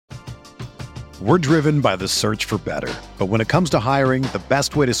We're driven by the search for better. But when it comes to hiring, the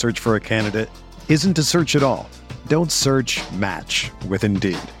best way to search for a candidate isn't to search at all. Don't search, match with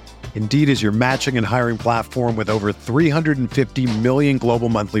Indeed. Indeed is your matching and hiring platform with over 350 million global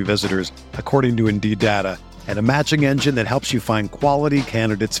monthly visitors, according to Indeed data, and a matching engine that helps you find quality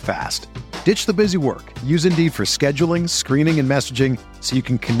candidates fast. Ditch the busy work. Use Indeed for scheduling, screening, and messaging so you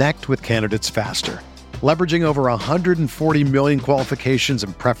can connect with candidates faster. Leveraging over 140 million qualifications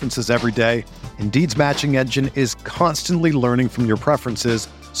and preferences every day, Indeed's matching engine is constantly learning from your preferences,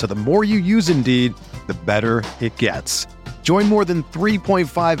 so the more you use Indeed, the better it gets. Join more than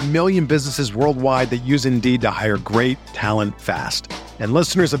 3.5 million businesses worldwide that use Indeed to hire great talent fast. And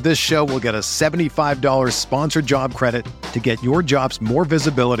listeners of this show will get a $75 sponsored job credit to get your jobs more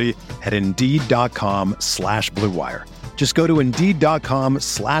visibility at Indeed.com/Blue Wire. Just go to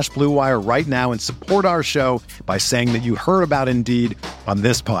Indeed.com/Blue Wire right now and support our show by saying that you heard about Indeed on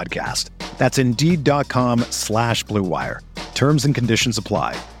this podcast. That's Indeed.com/Blue Wire. Terms and conditions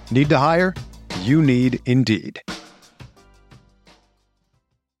apply. Need to hire? You need Indeed.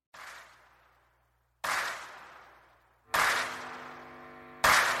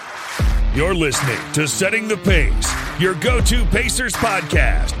 You're listening to Setting the Pace, your go-to Pacers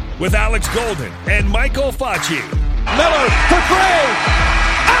podcast with Alex Golden and Michael Facci. Miller for three.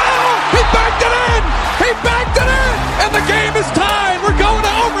 Oh, he backed it in. He backed it in. And the game is tied. We're going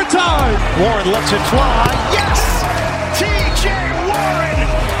to overtime. Warren lets it fly. Yes. T.J. Warren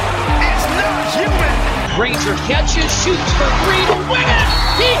is not human. Granger catches, shoots for three to win it.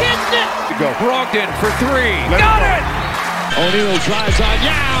 He hits it. Go. Brogdon for three. Got it. O'Neal drives on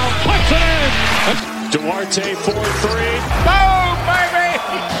Yao. Puts it in. Duarte 4-3. Boom, baby.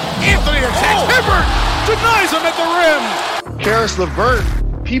 Anthony attacks. Hibbert denies him at the rim. Karis LeVert,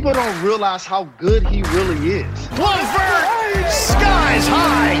 people don't realize how good he really is. LeVert, skies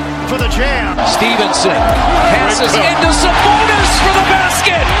high for the jam. Stevenson passes into Sabonis for the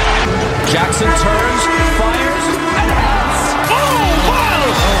basket. Jackson turns, fires, and hits. Oh, wow!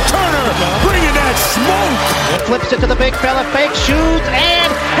 Turner bringing that smoke. Flips it to the big fella, fake shoots,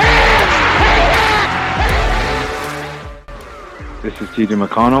 and This is TJ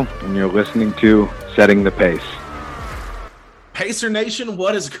McConnell, and you're listening to Setting the Pace. Pacer Nation,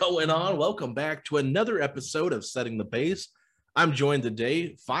 what is going on? Welcome back to another episode of Setting the Pace. I'm joined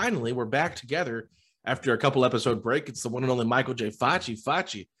today. Finally, we're back together after a couple episode break. It's the one and only Michael J. Facci.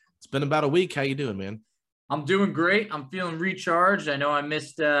 Facci, it's been about a week. How you doing, man? I'm doing great. I'm feeling recharged. I know I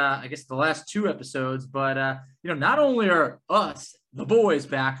missed, the last two episodes, but, not only are us, the boys,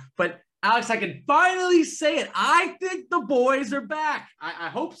 back, but Alex, I can finally say it. I think the boys are back. I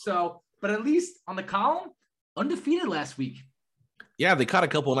hope so, but at least on the column, undefeated last week. Yeah, they caught a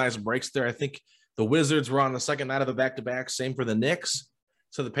couple of nice breaks there. I think the Wizards were on the second night of the back-to-back. Same for the Knicks.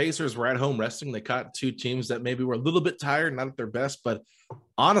 So the Pacers were at home resting. They caught two teams that maybe were a little bit tired, not at their best. But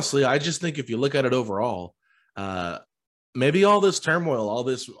honestly, I just think if you look at it overall, maybe all this turmoil, all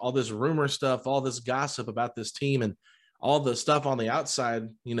this rumor stuff, all this gossip about this team and all the stuff on the outside,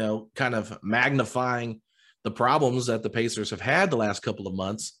 kind of magnifying the problems that the Pacers have had the last couple of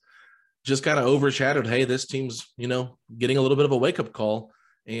months, just kind of overshadowed, hey, this team's, getting a little bit of a wake-up call,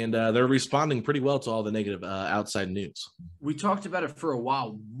 and they're responding pretty well to all the negative outside news. We talked about it for a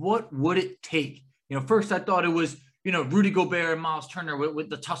while. What would it take? First I thought it was, Rudy Gobert and Miles Turner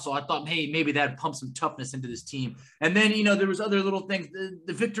with the tussle. I thought, hey, maybe that'd pump some toughness into this team. And then, there was other little things,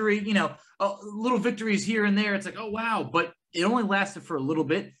 the victory, little victories here and there. It's like, oh, wow. But it only lasted for a little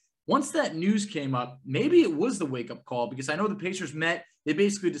bit. Once that news came up, maybe it was the wake-up call, because I know the Pacers met. They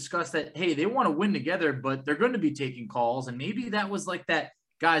basically discussed that, hey, they want to win together, but they're going to be taking calls. And maybe that was like that,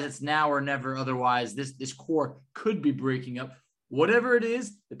 guys, it's now or never. Otherwise, this core could be breaking up. Whatever it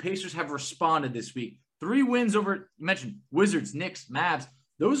is, the Pacers have responded this week. 3 wins over, you mentioned Wizards, Knicks, Mavs.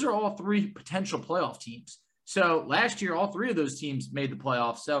 Those are all 3 potential playoff teams. So last year, all 3 of those teams made the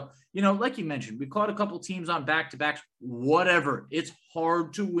playoffs. So, like you mentioned, we caught a couple teams on back-to-backs, whatever. It's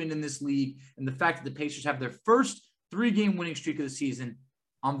hard to win in this league. And the fact that the Pacers have their first 3-game winning streak of the season,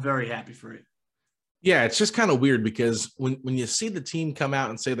 I'm very happy for it. Yeah, it's just kind of weird because when you see the team come out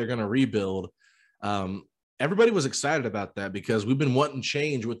and say they're going to rebuild, everybody was excited about that because we've been wanting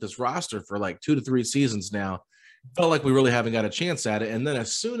change with this roster for like 2 to 3 seasons now. Felt like we really haven't got a chance at it. And then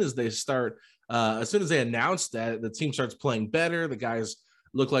as soon as they announce that, the team starts playing better, the guys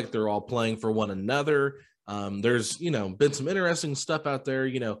look like they're all playing for one another. There's, been some interesting stuff out there,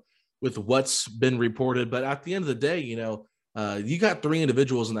 with what's been reported. But at the end of the day, you got 3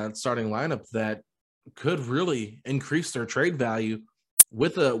 individuals in that starting lineup that could really increase their trade value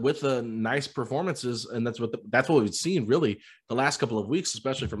with a nice performances, and that's what we've seen really the last couple of weeks,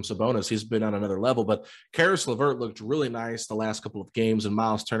 especially from Sabonis. He's been on another level, but Karis LeVert looked really nice the last couple of games, and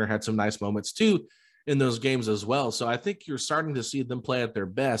Miles Turner had some nice moments too in those games as well. So I think you're starting to see them play at their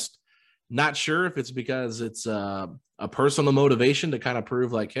best. Not sure if it's because it's a personal motivation to kind of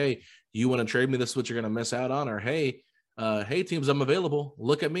prove like, hey, you want to trade me, this is what you're going to miss out on, or hey teams, I'm available.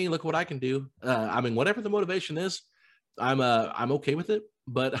 Look at me, look what I can do. I mean, whatever the motivation is, I'm okay with it,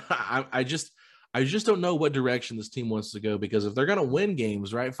 but I just don't know what direction this team wants to go, because if they're going to win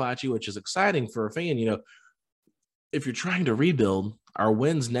games, right, Facci, which is exciting for a fan, if you're trying to rebuild, are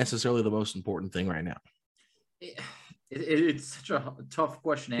wins necessarily the most important thing right now? It's such a tough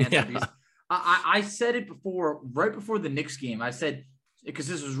question to answer. Because I said it before, right before the Knicks game. I said, because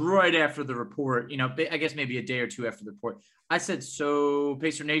this was right after the report, I guess maybe a day or two after the report. I said, so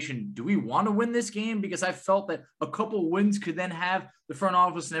Pacer Nation, do we want to win this game? Because I felt that a couple wins could then have the front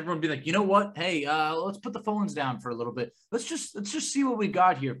office and everyone be like, you know what? Hey, let's put the phones down for a little bit. Let's just see what we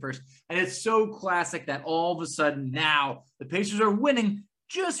got here first. And it's so classic that all of a sudden now the Pacers are winning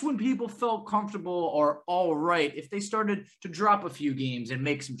just when people felt comfortable or all right, if they started to drop a few games and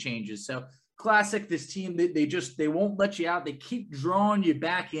make some changes. So classic, this team, they won't let you out. They keep drawing you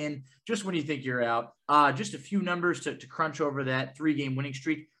back in just when you think you're out. Just a few numbers to crunch over that 3-game winning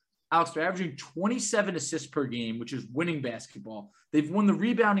streak. Alex, they're averaging 27 assists per game, which is winning basketball. They've won the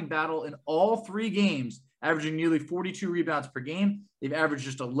rebounding battle in all 3 games, averaging nearly 42 rebounds per game. They've averaged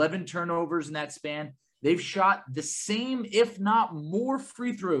just 11 turnovers in that span. They've shot the same, if not more,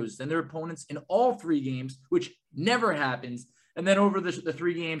 free throws than their opponents in all 3 games, which never happens. And then over the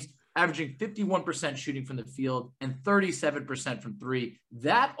 3 games, averaging 51% shooting from the field and 37% from 3.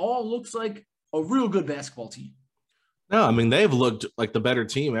 That all looks like a real good basketball team. No, I mean, they've looked like the better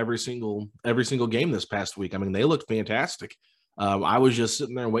team every single game this past week. I mean, they looked fantastic. I was just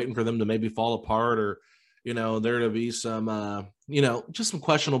sitting there waiting for them to maybe fall apart, or, there to be some, just some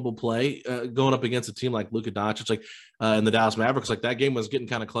questionable play going up against a team like Luka Doncic, like in the Dallas Mavericks. Like, that game was getting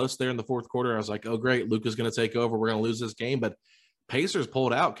kind of close there in the fourth quarter. I was like, oh, great, Luka's going to take over. We're going to lose this game. But Pacers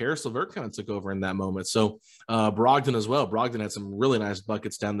pulled out. Karis LeVert kind of took over in that moment. So Brogdon as well. Brogdon had some really nice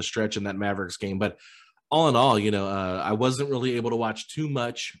buckets down the stretch in that Mavericks game. But all in all, I wasn't really able to watch too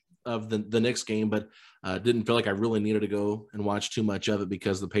much of the Knicks game, but didn't feel like I really needed to go and watch too much of it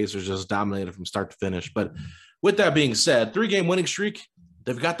because the Pacers just dominated from start to finish. But with that being said, 3-game winning streak.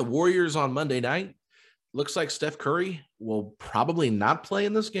 They've got the Warriors on Monday night. Looks like Steph Curry will probably not play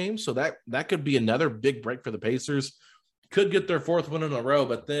in this game. So that could be another big break for the Pacers. Could get their 4th win in a row,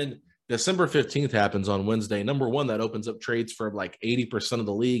 but then December 15th happens on Wednesday. Number 1, that opens up trades for like 80% of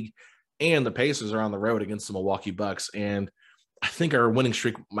the league, and the Pacers are on the road against the Milwaukee Bucks. And I think our winning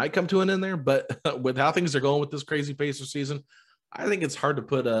streak might come to an end there, but with how things are going with this crazy Pacers season, I think it's hard to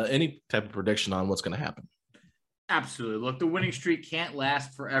put any type of prediction on what's going to happen. Absolutely. Look, the winning streak can't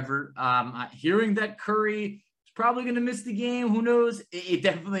last forever. Hearing that Curry is probably going to miss the game, who knows? It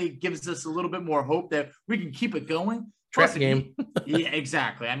definitely gives us a little bit more hope that we can keep it going. Trap game. Yeah,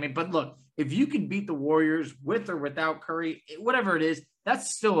 exactly. I mean, but look, if you can beat the Warriors with or without Curry, whatever it is,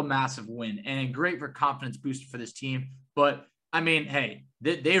 that's still a massive win and great for confidence booster for this team. But I mean, hey,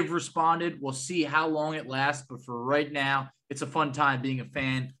 they've responded. We'll see how long it lasts. But for right now, it's a fun time being a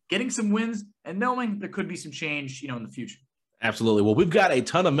fan, getting some wins and knowing there could be some change, in the future. Absolutely. Well, we've got a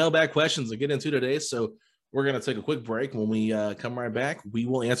ton of mailbag questions to get into today. So we're going to take a quick break. When we come right back, we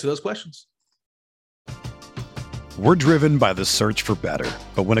will answer those questions. We're driven by the search for better.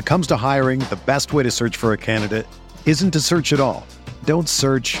 But when it comes to hiring, the best way to search for a candidate isn't to search at all. Don't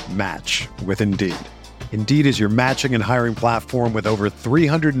search, match with Indeed. Indeed is your matching and hiring platform with over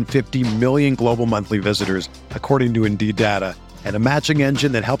 350 million global monthly visitors, according to Indeed data, and a matching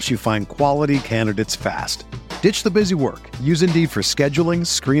engine that helps you find quality candidates fast. Ditch the busy work. Use Indeed for scheduling,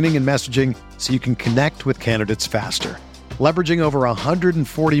 screening, and messaging so you can connect with candidates faster. Leveraging over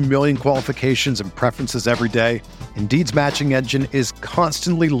 140 million qualifications and preferences every day, Indeed's matching engine is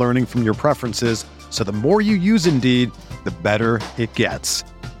constantly learning from your preferences, so the more you use Indeed, the better it gets.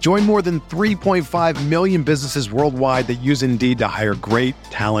 Join more than 3.5 million businesses worldwide that use Indeed to hire great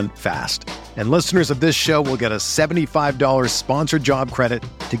talent fast. And listeners of this show will get a $75 sponsored job credit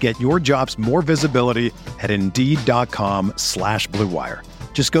to get your jobs more visibility at Indeed.com/Blue Wire.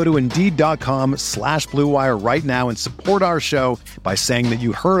 Just go to Indeed.com/Blue Wire right now and support our show by saying that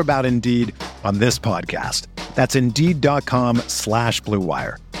you heard about Indeed on this podcast. That's Indeed.com/Blue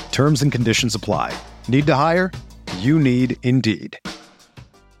Wire. Terms and conditions apply. Need to hire? You need Indeed.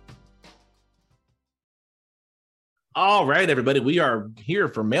 All right, everybody. We are here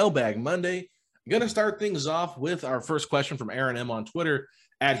for Mailbag Monday. Going to start things off with our first question from Aaron M. on Twitter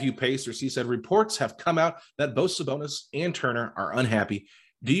at Hugh Pacers. He said, reports have come out that both Sabonis and Turner are unhappy.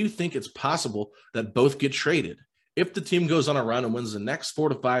 Do you think it's possible that both get traded? If the team goes on a run and wins the next 4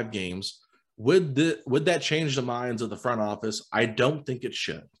 to 5 games, would that change the minds of the front office? I don't think it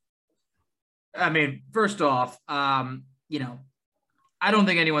should. I mean, first off, I don't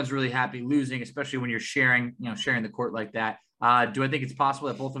think anyone's really happy losing, especially when you're sharing the court like that. Do I think it's possible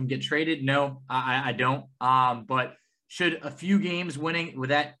that both of them get traded? No, I don't. But should a few games winning, would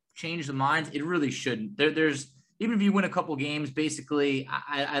that change the minds? It really shouldn't. There's even if you win a couple games, basically,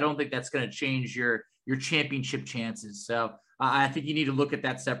 I don't think that's going to change your championship chances. So I think you need to look at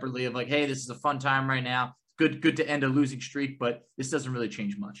that separately of like, hey, this is a fun time right now. Good to end a losing streak, but this doesn't really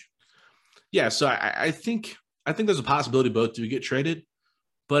change much. Yeah, so I think there's a possibility both do get traded,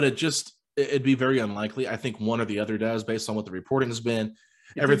 but it'd be very unlikely. I think one or the other does based on what the reporting has been.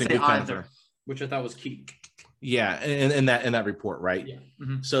 Everything we've kind of, which I thought was key. Yeah, in that report, right? Yeah.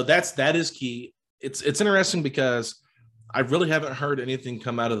 Mm-hmm. So that is key. It's interesting because I really haven't heard anything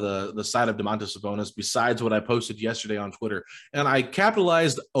come out of the side of Domantas Sabonis besides what I posted yesterday on Twitter. And I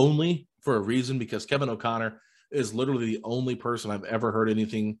capitalized only for a reason because Kevin O'Connor is literally the only person I've ever heard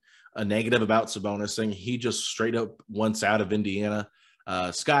anything negative about Sabonis, saying he just straight up wants out of Indiana.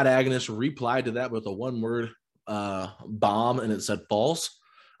 Scott Agnes replied to that with a one-word bomb, and it said false.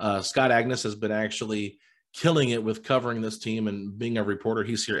 Scott Agnes has been actually killing it with covering this team and being a reporter.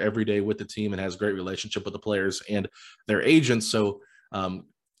 He's here every day with the team and has a great relationship with the players and their agents. So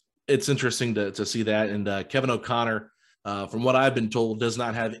it's interesting to see that. And Kevin O'Connor, from what I've been told, does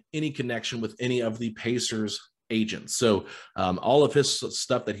not have any connection with any of the Pacers agents. So all of his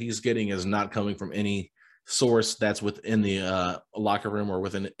stuff that he's getting is not coming from any source that's within the locker room or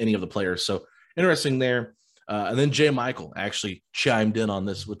within any of the players. So interesting there. And then Jay Michael actually chimed in on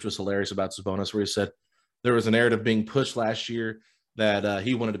this, which was hilarious about Sabonis, where he said, there was a narrative being pushed last year that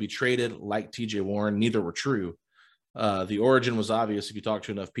he wanted to be traded like TJ Warren. Neither were true. The origin was obvious if you talk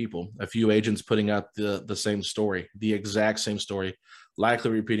to enough people. A few agents putting out the same story, the exact same story,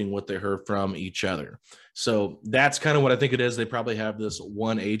 likely repeating what they heard from each other. So that's kind of what I think it is. They probably have this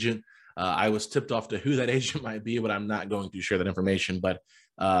one agent. I was tipped off to who that agent might be, but I'm not going to share that information. But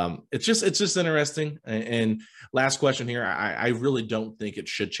it's just interesting. And last question here, I really don't think it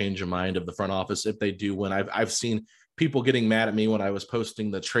should change the mind of the front office if they do win. I've seen people getting mad at me when I was posting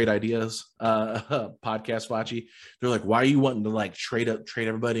the trade ideas podcast, Fachi. They're like, why are you wanting to like trade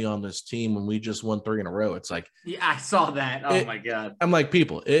everybody on this team when we just won 3 in a row? It's like, yeah, I saw that. Oh my God. I'm like,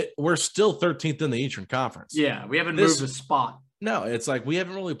 people, we're still 13th in the Eastern Conference. Yeah. We haven't moved a spot. No, it's like we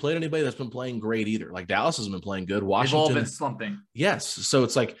haven't really played anybody that's been playing great either. Like Dallas has been playing good. Washington. They've all been slumping. Yes. So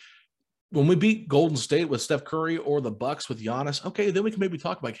it's like when we beat Golden State with Steph Curry or the Bucks with Giannis, okay, then we can maybe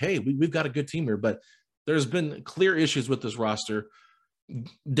talk like, hey, we've got a good team here. But there's been clear issues with this roster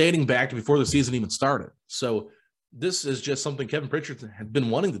dating back to before the season even started. So this is just something Kevin Pritchard had been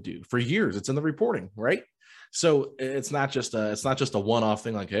wanting to do for years. It's in the reporting, right? So it's not just a one-off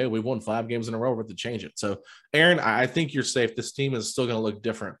thing like, hey, we won 5 games in a row, we're going to change it. So, Aaron, I think you're safe. This team is still going to look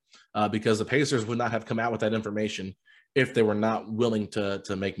different because the Pacers would not have come out with that information if they were not willing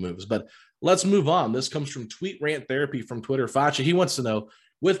to make moves. But let's move on. This comes from Tweet Rant Therapy from Twitter. Fachi, he wants to know,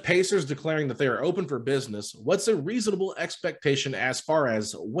 with Pacers declaring that they are open for business, what's a reasonable expectation as far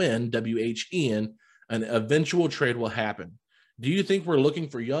as when, WHEN, an eventual trade will happen? Do you think we're looking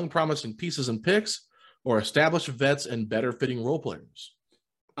for young, promising pieces and picks, or established vets and better fitting role players?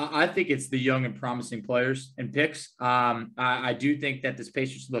 I think it's the young and promising players and picks. I do think that this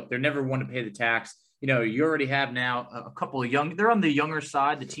Pacers, look, they're never one to pay the tax. You already have now a couple of they're on the younger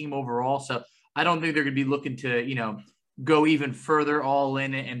side, the team overall. So I don't think they're going to be looking to, go even further all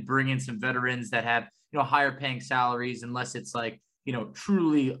in and bring in some veterans that have, higher paying salaries, unless it's like,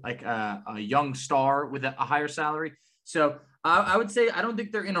 truly like a young star with a higher salary. So I would say I don't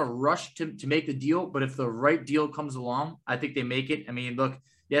think they're in a rush to make the deal, but if the right deal comes along, I think they make it. I mean, look,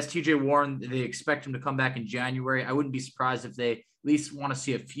 yes, TJ Warren, they expect him to come back in January. I wouldn't be surprised if they at least want to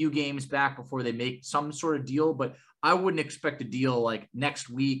see a few games back before they make some sort of deal, but I wouldn't expect a deal like next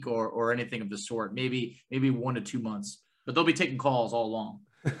week or anything of the sort, maybe 1 to 2 months, but they'll be taking calls all along.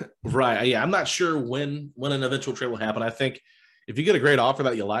 Right. Yeah. I'm not sure when an eventual trade will happen. I think if you get a great offer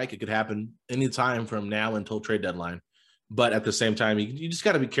that you like, it could happen anytime from now until trade deadline. But at the same time, you just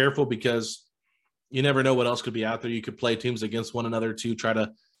got to be careful because you never know what else could be out there. You could play teams against one another to try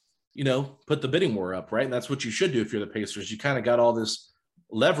to, put the bidding war up, right? And that's what you should do if you're the Pacers. You kind of got all this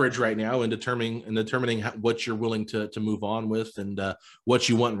leverage right now in determining what you're willing to move on with and what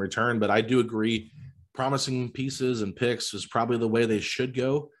you want in return. But I do agree, promising pieces and picks is probably the way they should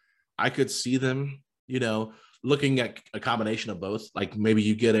go. I could see them, looking at a combination of both. Like maybe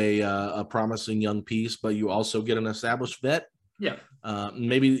you get a promising young piece, but you also get an established vet. Yeah.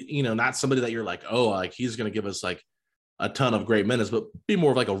 Maybe, not somebody that you're like, oh, like he's going to give us like a ton of great minutes, but be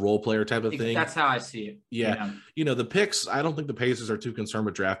more of like a role player type of thing. That's how I see it. Yeah. The picks, I don't think the Pacers are too concerned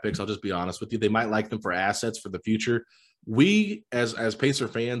with draft picks. I'll just be honest with you. They might like them for assets for the future. We, as Pacer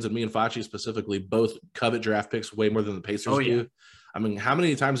fans, and me and Facci specifically, both covet draft picks way more than the Pacers do. I mean, how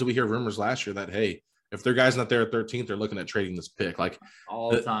many times did we hear rumors last year that, hey, if their guy's not there at 13th, they're looking at trading this pick? Like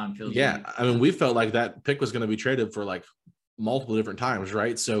all the time. I mean, we felt like that pick was going to be traded for like multiple different times,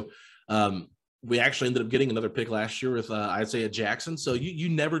 right? So we actually ended up getting another pick last year with Isaiah Jackson. So you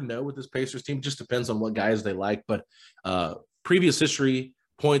never know with this Pacers team. It just depends on what guys they like. But previous history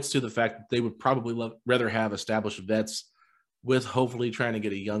points to the fact that they would probably rather have established vets with hopefully trying to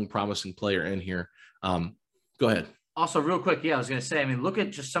get a young, promising player in here. Go ahead. Also, real quick, I was going to say, I mean, look at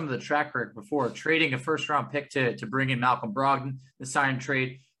just some of the track record before trading a first-round pick to bring in Malcolm Brogdon, the sign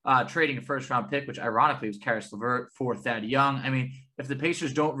trade, trading a first-round pick, which ironically was Karis LeVert for Thad Young. I mean, if the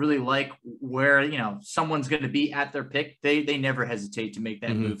Pacers don't really like where, someone's going to be at their pick, they never hesitate to make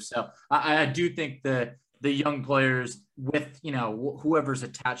that move. So I do think the young players with, whoever's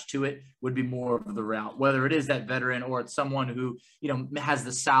attached to it would be more of the route, whether it is that veteran or it's someone who, has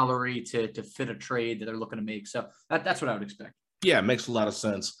the salary to fit a trade that they're looking to make. So that's what I would expect. Yeah, it makes a lot of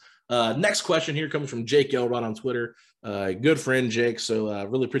sense. Next question here comes from Jake Elrod on Twitter. Good friend, Jake. So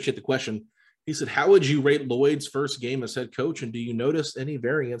really appreciate the question. He said, how would you rate Lloyd's first game as head coach? And do you notice any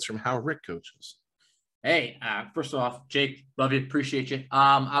variance from how Rick coaches? Hey, first off, Jake, love you. Appreciate you.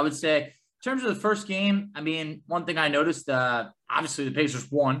 I would say in terms of the first game, I mean, one thing I noticed, obviously the Pacers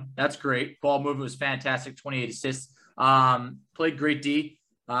won. That's great. Ball movement was fantastic. 28 assists. Played great D.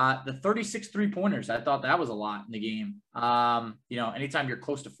 The 36 3-pointers, I thought that was a lot in the game. Anytime you're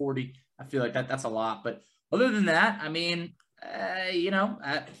close to 40, I feel like that's a lot. But other than that, I mean,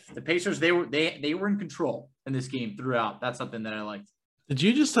 the Pacers, they were in control in this game throughout. That's something that I liked. Did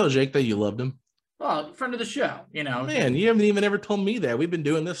you just tell Jake that you loved him? Well, friend of the show, Man, you haven't even ever told me that. We've been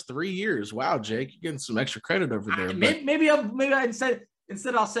doing this 3 years. Wow, Jake, you're getting some extra credit over there. Maybe I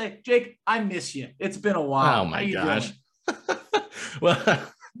instead I'll say, Jake, I miss you. It's been a while. Oh my gosh. Well,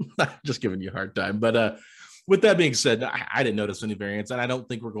 I'm just giving you a hard time. But with that being said, I didn't notice any variance, and I don't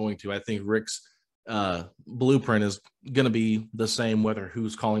think we're going to. I think Rick's blueprint is going to be the same whether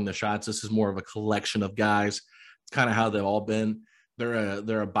who's calling the shots. This is more of a collection of guys. It's kind of how they've all been.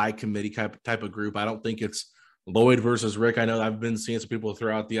 They're a by committee type of group. I don't think it's Lloyd versus Rick. I know I've been seeing some people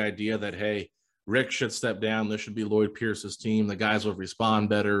throw out the idea that, hey, Rick should step down. This should be Lloyd Pierce's team. The guys will respond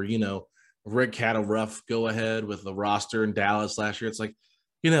better. Rick had a rough go ahead with the roster in Dallas last year. It's like,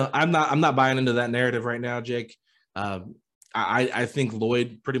 I'm not buying into that narrative right now, Jake. I think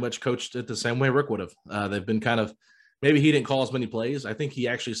Lloyd pretty much coached it the same way Rick would have. They've been kind of, maybe he didn't call as many plays. I think he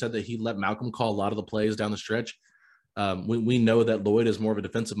actually said that he let Malcolm call a lot of the plays down the stretch. We know that Lloyd is more of a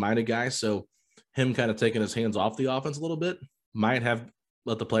defensive-minded guy, so him kind of taking his hands off the offense a little bit might have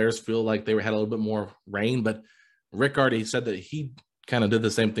let the players feel like they had a little bit more reign. But Rick already said that he kind of did the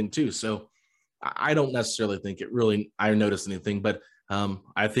same thing too. So I don't necessarily think I noticed anything, but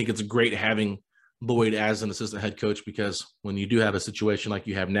I think it's great having Lloyd as an assistant head coach, because when you do have a situation like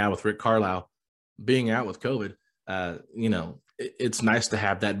you have now with Rick Carlisle being out with COVID, it's nice to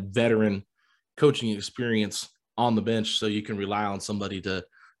have that veteran coaching experience on the bench, so you can rely on somebody to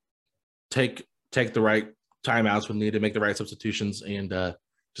take the right timeouts when needed, make the right substitutions, and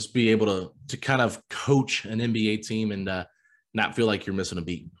just be able to kind of coach an NBA team and not feel like you're missing a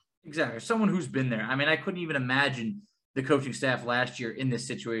beat. Exactly. Someone who's been there. I mean, I couldn't even imagine the coaching staff last year in this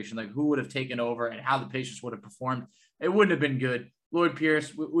situation, like who would have taken over and how the Pacers would have performed. It wouldn't have been good. Lloyd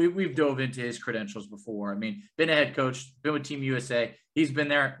Pierce, we've dove into his credentials before. I mean, been a head coach, been with Team USA. He's been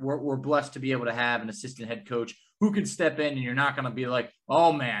there. We're blessed to be able to have an assistant head coach who can step in, and you're not going to be like,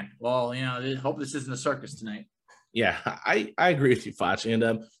 oh man, well, hope this isn't a circus tonight. Yeah, I agree with you, Foch.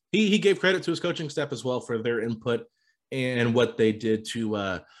 And he gave credit to his coaching staff as well for their input and what they did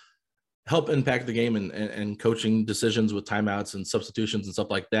to help impact the game and coaching decisions with timeouts and substitutions and stuff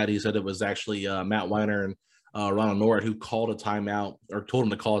like that. He said it was actually Matt Weiner and Ronald Norwood who called a timeout, or told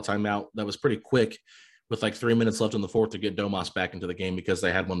him to call a timeout that was pretty quick with like 3 minutes left in the fourth to get Domas back into the game because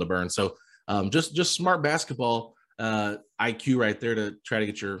they had one to burn. So just smart basketball IQ right there to try to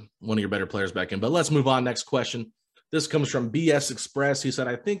get one of your better players back in. But let's move on. Next question. This comes from BS Express. He said,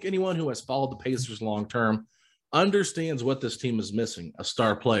 I think anyone who has followed the Pacers long-term understands what this team is missing, a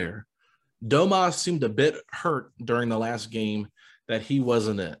star player. Domas seemed a bit hurt during the last game that he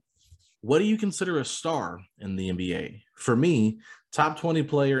wasn't it. what do you consider a star in the NBA? For me, top 20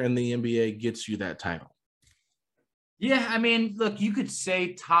 player in the NBA gets you that title. Yeah, I mean, look, you could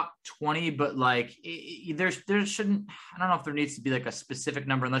say top 20, but like there shouldn't, I don't know if there needs to be like a specific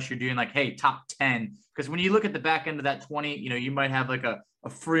number unless you're doing like, hey, top 10. Because when you look at the back end of that 20, you might have like a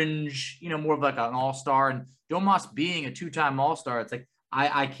fringe, more of like an all-star. And Domas being a two-time all-star, it's like,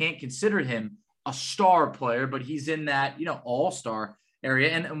 I can't consider him a star player, but he's in that, all-star area.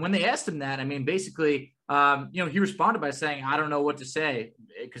 And when they asked him that, I mean, basically, he responded by saying, I don't know what to say,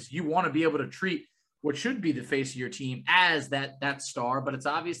 because you want to be able to treat what should be the face of your team as that star, but it's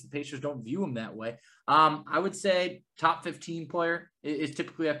obvious the Pacers don't view him that way. I would say top 15 player is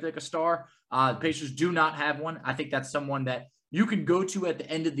typically, I feel like, a star. The Pacers do not have one. I think that's someone that you can go to at the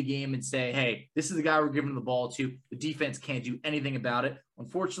end of the game and say, hey, this is the guy we're giving the ball to. The defense can't do anything about it.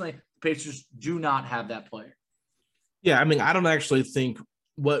 Unfortunately, the Pacers do not have that player. Yeah, I mean, I don't actually think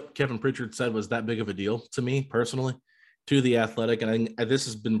what Kevin Pritchard said was that big of a deal to me personally. To The Athletic, and this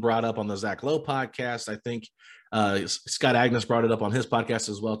has been brought up on the Zach Lowe podcast. I think Scott Agnes brought it up on his podcast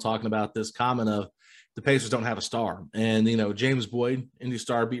as well, talking about this comment of the Pacers don't have a star. And, James Boyd, Indy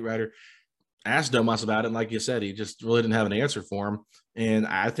Star beat writer, asked Domas about it, and like you said, he just really didn't have an answer for him. And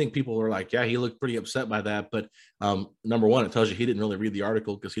I think people were like, yeah, he looked pretty upset by that. But number one, it tells you he didn't really read the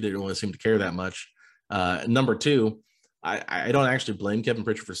article because he didn't really seem to care that much. Number two, I don't actually blame Kevin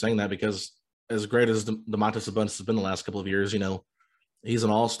Pritchard for saying that, because as great as Domantas Sabonis has been the last couple of years, he's an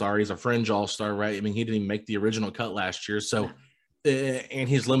all-star. He's a fringe all-star, right? I mean, he didn't even make the original cut last year. So, and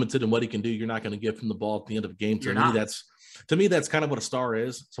he's limited in what he can do. You're not going to give him the ball at the end of a game. To me, that's kind of what a star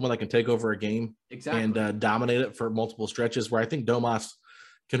is. Someone that can take over a game and dominate it for multiple stretches, where I think Domas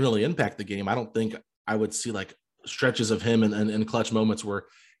can really impact the game. I don't think I would see like stretches of him in clutch moments where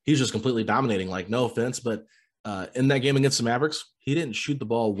he's just completely dominating. Like, no offense, but in that game against the Mavericks, he didn't shoot the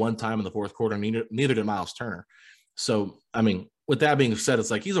ball one time in the fourth quarter. Neither did Miles Turner. So, I mean, with that being said, it's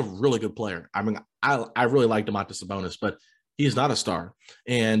like he's a really good player. I mean, I really like Domantas Sabonis, but he's not a star.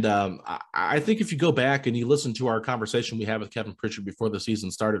 And I think if you go back and you listen to our conversation we had with Kevin Pritchard before the season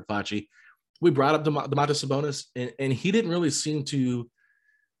started, Facci, we brought up Domantas Sabonis, and he didn't really seem to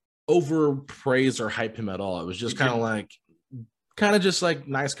overpraise or hype him at all. It was just kind of just like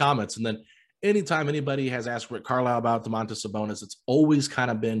nice comments. And then anytime anybody has asked Rick Carlisle about Domantas Sabonis, it's always kind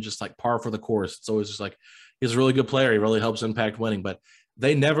of been just like par for the course. It's always just like, he's a really good player. He really helps impact winning, but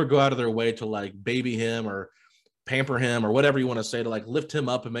they never go out of their way to like baby him or pamper him or whatever you want to say, to like lift him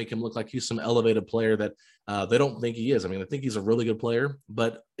up and make him look like he's some elevated player that they don't think he is. I mean, I think he's a really good player,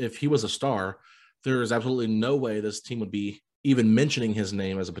 but if he was a star, there is absolutely no way this team would be even mentioning his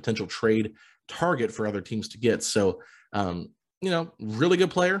name as a potential trade target for other teams to get. So, really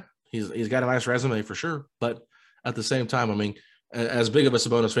good player. He's got a nice resume for sure, but at the same time, I mean, as big of a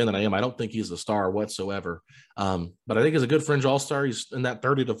Sabonis fan that I am, I don't think he's a star whatsoever. But I think he's a good fringe all-star. He's in that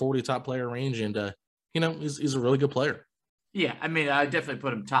 30 to 40 top player range, and he's a really good player. Yeah, I mean, I definitely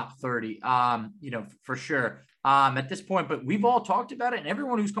put him top 30, for sure at this point. But we've all talked about it, and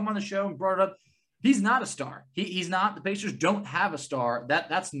everyone who's come on the show and brought it up, he's not a star. He's not. The Pacers don't have a star.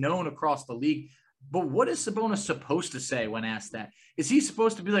 That's known across the league. But what is Sabonis supposed to say when asked that? Is he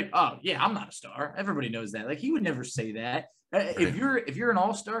supposed to be like, oh, yeah, I'm not a star? Everybody knows that. Like, he would never say that. Right. If you're an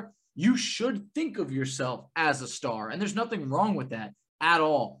all-star, you should think of yourself as a star. And there's nothing wrong with that at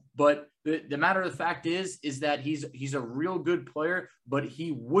all. But the matter of the fact is that he's a real good player, but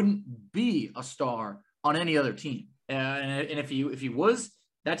he wouldn't be a star on any other team. And if he was,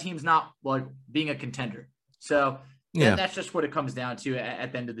 that team's not like being a contender. So yeah, that's just what it comes down to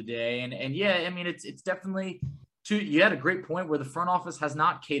at the end of the day. And yeah, I mean, it's definitely you had a great point where the front office has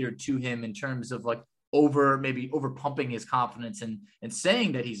not catered to him in terms of like over pumping his confidence and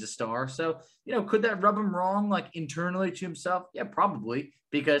saying that he's a star. So, could that rub him wrong, like internally to himself? Yeah, probably,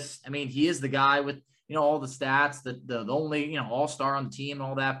 because I mean, he is the guy with, all the stats, the only, all-star on the team and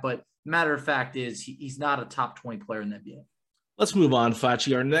all that. But matter of fact is he's not a top 20 player in the NBA. Let's move on,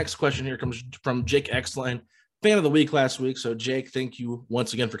 Facci. Our next question here comes from Jake Exline, fan of the week last week. So Jake, thank you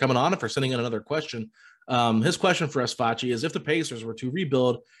once again for coming on and for sending in another question. His question for us, Facci, is if the Pacers were to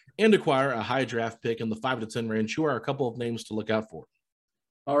rebuild and acquire a high draft pick in the 5 to 10 range, who are a couple of names to look out for?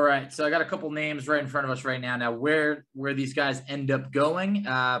 All right. So I got a couple names right in front of us right now. Now, where these guys end up going,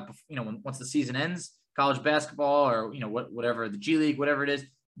 once the season ends, college basketball or, whatever, the G League, whatever it is,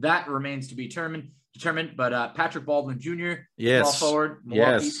 that remains to be determined. But Patrick Baldwin Jr., yes, ball forward,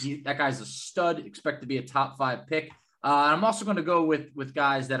 Milwaukee, that guy's a stud, expect to be a top 5 pick. I'm also going to go with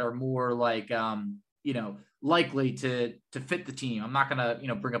guys that are more like, likely to fit the team. I'm not going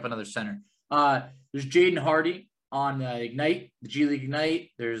to, bring up another center. There's Jaden Hardy on Ignite, the G League Ignite.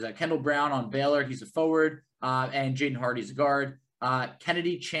 There's Kendall Brown on Baylor. He's a forward. And Jaden Hardy's a guard.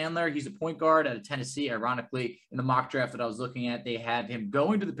 Kennedy Chandler, he's a point guard out of Tennessee. Ironically, in the mock draft that I was looking at, they had him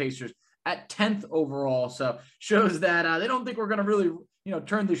going to the Pacers at 10th overall. So shows that they don't think we're going to really,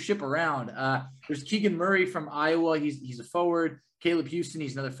 turn the ship around. There's Keegan Murray from Iowa. He's a forward. Caleb Houston,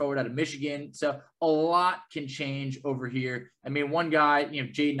 he's another forward out of Michigan. So a lot can change over here. I mean, one guy,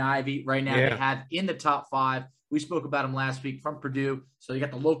 Jaden Ivey right now, they have in the top 5. We spoke about him last week from Purdue. So you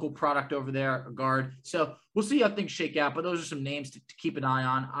got the local product over there, a guard. So we'll see how things shake out, but those are some names to keep an eye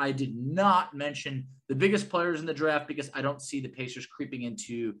on. I did not mention the biggest players in the draft because I don't see the Pacers creeping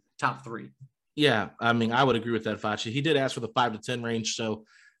into top 3. Yeah, I mean, I would agree with that, Facci. He did ask for the 5 to 10 range, so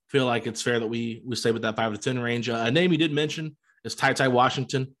feel like it's fair that we stay with that 5 to 10 range. A name he did mention is Ty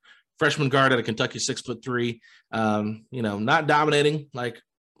Washington, freshman guard out of Kentucky, 6'3". Not dominating like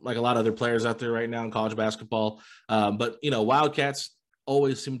a lot of other players out there right now in college basketball. But Wildcats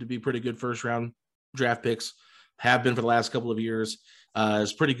always seem to be pretty good first-round draft picks, have been for the last couple of years.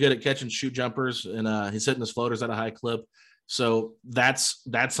 Is pretty good at catch and shoot jumpers, and he's hitting his floaters at a high clip. So that's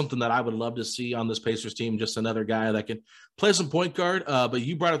something that I would love to see on this Pacers team, just another guy that can play some point guard. But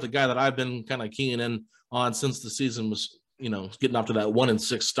you brought up the guy that I've been kind of keying in on since the season was, getting off to that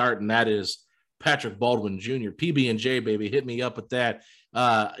 1-6 start, and that is Patrick Baldwin Jr. PB&J, baby, hit me up with that.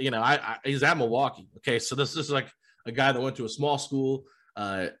 He's at Milwaukee. Okay, so this is like a guy that went to a small school.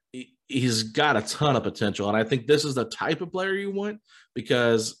 He's got a ton of potential, and I think this is the type of player you want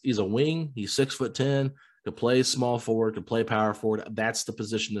because he's a wing. He's 6'10", to play small forward, to play power forward. That's the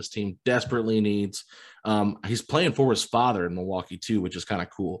position this team desperately needs. He's playing for his father in Milwaukee too, which is kind of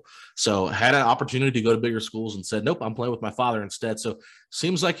cool. So had an opportunity to go to bigger schools and said, nope, I'm playing with my father instead. So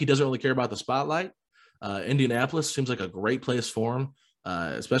seems like he doesn't really care about the spotlight. Indianapolis seems like a great place for him,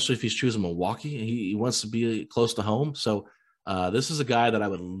 especially if he's choosing Milwaukee. He wants to be close to home. So this is a guy that I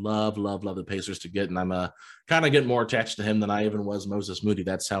would love the Pacers to get, and I'm kind of getting more attached to him than I even was Moses Moody.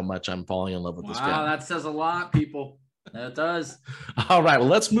 That's how much I'm falling in love with this guy. Wow, that says a lot, people. That does. All right, well,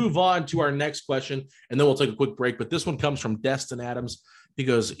 let's move on to our next question, and then we'll take a quick break. But this one comes from Destin Adams. He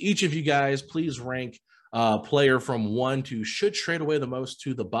goes, each of you guys, please rank player from 1 to should trade away the most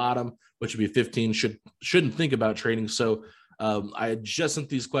to the bottom, which would be 15, shouldn't think about trading. So I just sent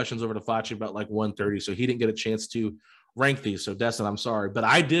these questions over to Facci about like 1:30, so he didn't get a chance to rank these. So Destin, I'm sorry, but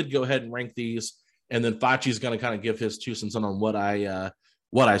I did go ahead and rank these, and then Facci's going to kind of give his 2 cents on what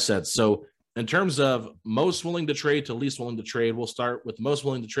I said. So in terms of most willing to trade to least willing to trade, we'll start with most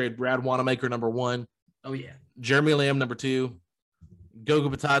willing to trade. Brad Wanamaker, number 1. Oh yeah. Jeremy Lamb, number 2.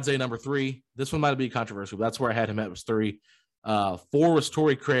 Goga Bitadze, number 3. This one might be controversial, but that's where I had him at, was 3. 4 was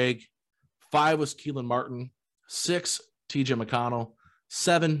Torrey Craig. 5 was Keelan Martin. 6, TJ McConnell.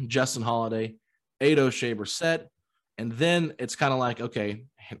 7, Justin Holiday. 8, O'Shea Brissett. And then it's kind of like, okay,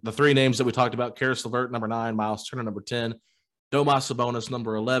 the 3 names that we talked about, Karis LeVert, number 9, Miles Turner, number 10, Domas Sabonis,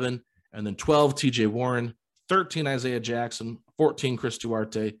 number 11, and then 12, TJ Warren, 13, Isaiah Jackson, 14, Chris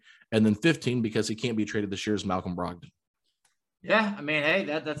Duarte, and then 15, because he can't be traded this year, is Malcolm Brogdon. Yeah, I mean, hey,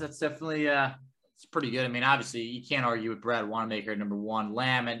 that's definitely it's pretty good. I mean, obviously, you can't argue with Brad Wanamaker at number 1,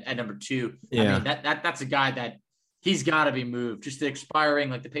 Lamb at number 2. Yeah. I mean, that's a guy that he's got to be moved. Just the expiring,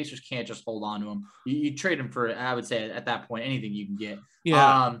 like the Pacers can't just hold on to him. You trade him for, I would say, at that point, anything you can get.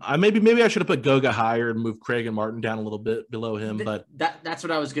 Yeah, maybe I should have put Goga higher and moved Craig and Martin down a little bit below him. But that's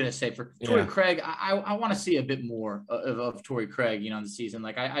what I was gonna say for Torrey Craig. I want to see a bit more of Torrey Craig, in the season.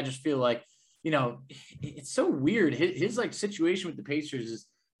 Like I just feel like, it's so weird. His like situation with the Pacers is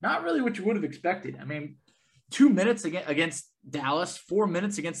not really what you would have expected. I mean, 2 minutes against Dallas, 4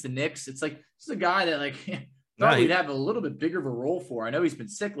 minutes against the Knicks. It's like, this is a guy that like thought we'd have a little bit bigger of a role for. I know he's been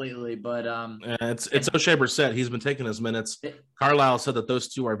sick lately, but it's O'Shea Brissett. He's been taking his minutes. Carlisle said that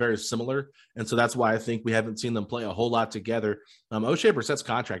those two are very similar, and so that's why I think we haven't seen them play a whole lot together. O'Shea Brissett's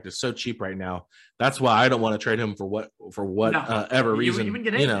contract is so cheap right now. That's why I don't want to trade him for whatever reason. You wouldn't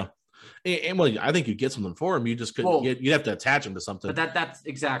get anything. And well, I think you get something for him. You just couldn't get. You'd have to attach him to something. But that's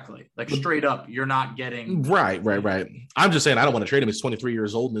exactly like straight up. You're not getting right. I'm just saying I don't want to trade him. He's 23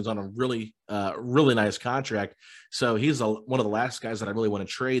 years old and he's on a really nice contract. So he's one of the last guys that I really want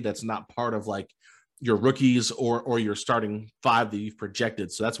to trade. That's not part of like your rookies or your starting 5 that you've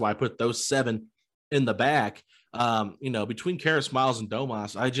projected. So that's why I put those 7 in the back. Between Karis, Miles, and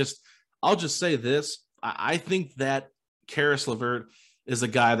Domas, I'll just say this. I think that Karis LeVert is a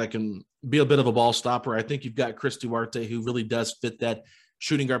guy that can be a bit of a ball stopper. I think you've got Chris Duarte, who really does fit that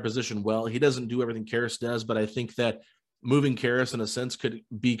shooting guard position well. He doesn't do everything Karis does, but I think that moving Karis in a sense could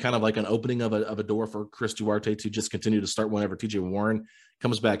be kind of like an opening of a door for Chris Duarte to just continue to start whenever TJ Warren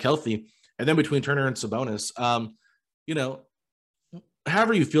comes back healthy. And then between Turner and Sabonis,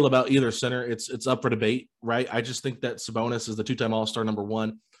 however you feel about either center, it's up for debate, right? I just think that Sabonis is the two-time All-Star, number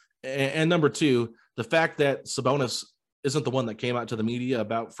one. And number two, the fact that Sabonis isn't the one that came out to the media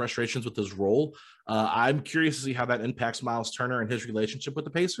about frustrations with his role. I'm curious to see how that impacts Miles Turner and his relationship with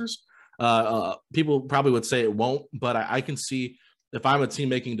the Pacers. People probably would say it won't, but I can see if I'm a team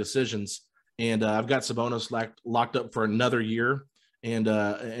making decisions and I've got Sabonis locked up for another year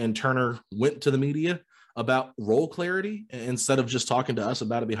and Turner went to the media about role clarity instead of just talking to us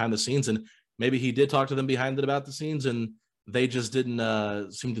about it behind the scenes. And maybe he did talk to them about the scenes and they just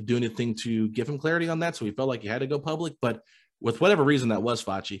didn't seem to do anything to give him clarity on that. So he felt like he had to go public, but with whatever reason that was,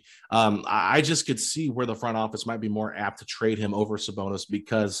 Facci, I just could see where the front office might be more apt to trade him over Sabonis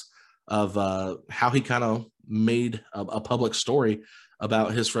because of how he kind of made a public story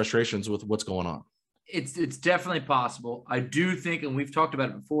about his frustrations with what's going on. It's definitely possible. I do think, and we've talked about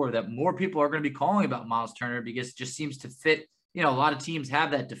it before, that more people are going to be calling about Miles Turner because it just seems to fit. A lot of teams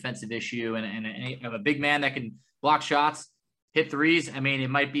have that defensive issue and a big man that can block shots, hit threes. I mean, it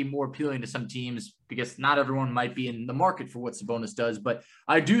might be more appealing to some teams because not everyone might be in the market for what Sabonis does. But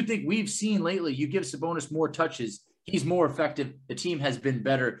I do think we've seen lately, you give Sabonis more touches, he's more effective. The team has been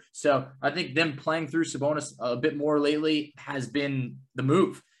better. So I think them playing through Sabonis a bit more lately has been the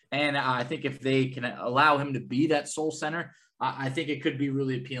move. And I think if they can allow him to be that sole center, I think it could be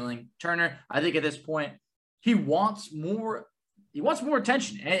really appealing. Turner, I think at this point, he wants more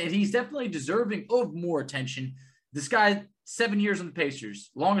attention, and he's definitely deserving of more attention. This guy, 7 years on the Pacers,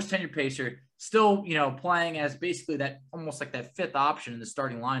 longest tenured Pacer, still, playing as basically that almost like that fifth option in the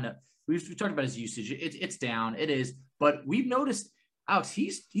starting lineup. We've talked about his usage. It's down. It is. But we've noticed, Alex,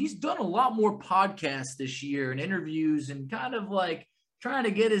 he's done a lot more podcasts this year and interviews and kind of like trying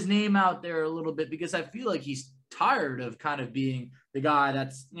to get his name out there a little bit because I feel like he's tired of kind of being the guy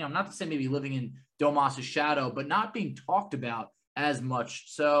that's, not to say maybe living in Domas's shadow, but not being talked about as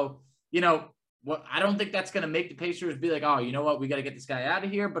much. So, I don't think that's going to make the Pacers be like, oh, you know what, we got to get this guy out of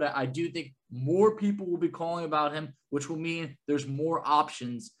here. But I do think more people will be calling about him, which will mean there's more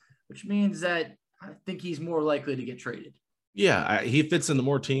options, which means that I think he's more likely to get traded. Yeah, he fits into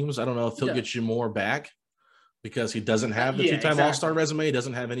more teams. I don't know if he'll get you more back because he doesn't have the two-time All-Star resume. He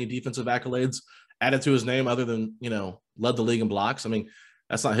doesn't have any defensive accolades added to his name other than, led the league in blocks. I mean,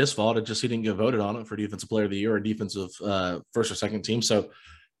 that's not his fault. It just he didn't get voted on it for Defensive Player of the Year or defensive first or second team. So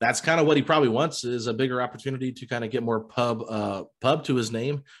that's kind of what he probably wants is a bigger opportunity to kind of get more pub to his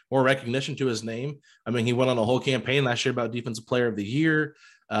name, more recognition to his name. I mean, he went on a whole campaign last year about Defensive Player of the Year,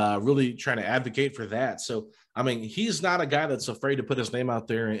 really trying to advocate for that. So, I mean, he's not a guy that's afraid to put his name out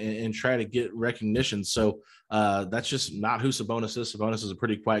there and try to get recognition. So that's just not who Sabonis is. Sabonis is a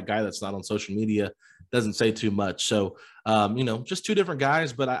pretty quiet guy that's not on social media, doesn't say too much. So, just two different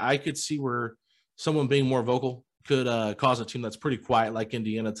guys, but I could see where someone being more vocal could cause a team that's pretty quiet like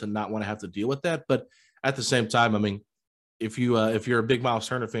Indiana to not want to have to deal with that. But at the same time, I mean, if you're a big Miles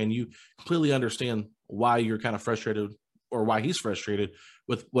Turner fan, you completely understand why you're kind of frustrated or why he's frustrated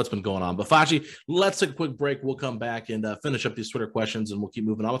with what's been going on. But Facci, let's take a quick break. We'll come back and finish up these Twitter questions and we'll keep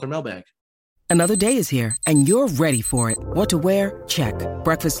moving on with our mailbag. Another day is here and you're ready for it. What to wear? Check.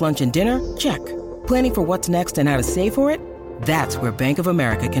 Breakfast, lunch, and dinner? Check. Planning for what's next and how to save for it? That's where Bank of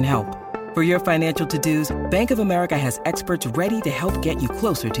America can help. For your financial to-dos, Bank of America has experts ready to help get you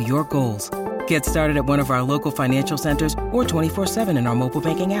closer to your goals. Get started at one of our local financial centers or 24/7 in our mobile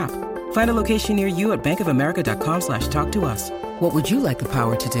banking app. Find a location near you at bankofamerica.com/talktous. What would you like the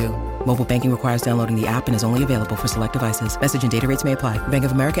power to do? Mobile banking requires downloading the app and is only available for select devices. Message and data rates may apply. Bank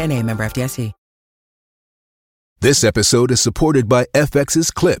of America NA, member FDIC. This episode is supported by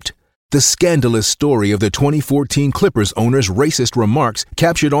FX's Clipped, the scandalous story of the 2014 Clippers owner's racist remarks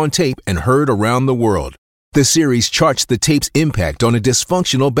captured on tape and heard around the world. The series charts the tape's impact on a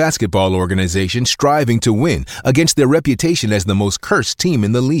dysfunctional basketball organization striving to win against their reputation as the most cursed team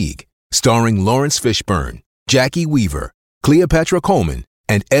in the league. Starring Lawrence Fishburne, Jackie Weaver, Cleopatra Coleman,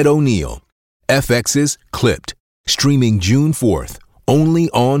 and Ed O'Neill. FX's Clipped, streaming June 4th, only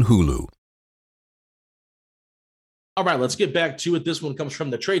on Hulu. All right, let's get back to it. This one comes from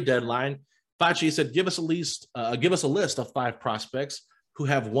the trade deadline. Facci said, give us a list of 5 prospects who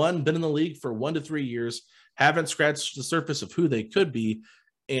have been in the league for 1 to 3 years, haven't scratched the surface of who they could be,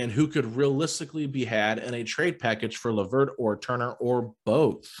 and who could realistically be had in a trade package for LeVert or Turner or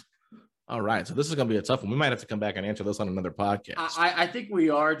both. All right, so this is going to be a tough one. We might have to come back and answer this on another podcast. I think we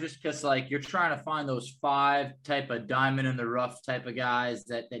are, just because you're trying to find those 5 type of diamond in the rough type of guys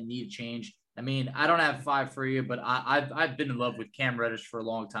that need change. I mean, I don't have 5 for you, but I've been in love with Cam Reddish for a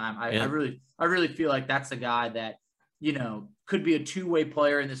long time. I really feel like that's a guy that could be a two-way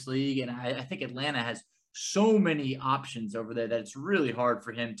player in this league. And I think Atlanta has so many options over there that it's really hard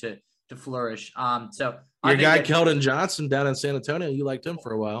for him to flourish. So your guy Keldon Johnson down in San Antonio, you liked him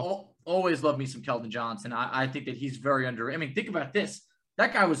for a while. Always love me some Keldon Johnson. I think that he's very underrated. I mean, think about this.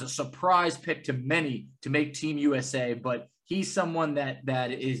 That guy was a surprise pick to many to make Team USA, but he's someone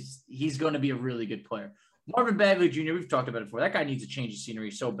he's going to be a really good player. Marvin Bagley Jr., we've talked about it before. That guy needs a change of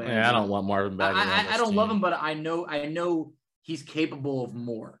scenery so bad. Yeah, I don't want Marvin Bagley. I don't love him, but I know he's capable of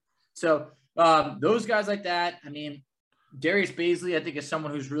more. So those guys like that, I mean, Darius Baisley, I think, is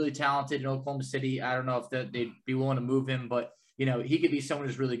someone who's really talented in Oklahoma City. I don't know if they'd be willing to move him, but, he could be someone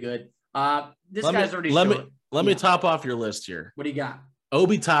who's really good. Guy's already showed. Let me top off your list here. What do you got?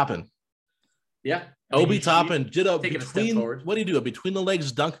 Obi Toppin. Yeah. Obi Toppin did what do you do? A between the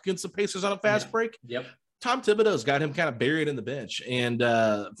legs dunk against the Pacers on a fast break? Yep. Tom Thibodeau's got him kind of buried in the bench, and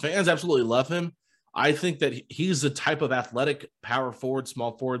fans absolutely love him. I think that he's the type of athletic power forward,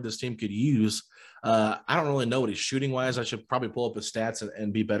 small forward this team could use. I don't really know what he's shooting wise. I should probably pull up his stats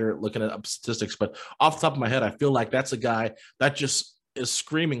and be better at looking at statistics. But off the top of my head, I feel like that's a guy that just is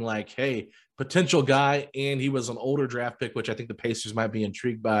screaming like, hey, potential guy. And he was an older draft pick, which I think the Pacers might be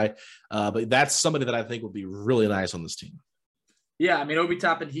intrigued by. But that's somebody that I think would be really nice on this team. Yeah, I mean, Obi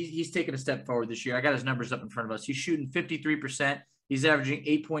Toppin, he's taken a step forward this year. I got his numbers up in front of us. He's shooting 53%. He's averaging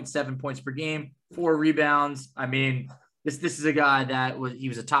 8.7 points per game, 4 rebounds. I mean, this is a guy he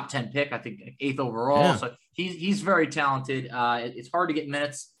was a top 10 pick, I think 8th overall. Yeah. So he's very talented. It's hard to get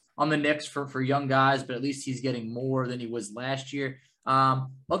minutes on the Knicks for young guys, but at least he's getting more than he was last year.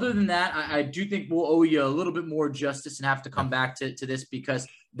 Other than that, I do think we'll owe you a little bit more justice and have to come back to this, because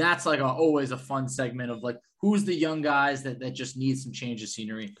that's like always a fun segment of like, who's the young guys that just need some change of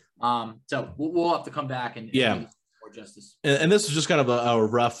scenery. So we'll have to come back and more justice. And this is just kind of a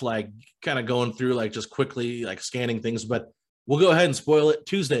rough, like kind of going through, like just quickly, like scanning things, but we'll go ahead and spoil it.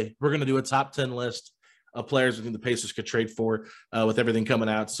 Tuesday, we're going to do a top 10 list of players we think the Pacers could trade for with everything coming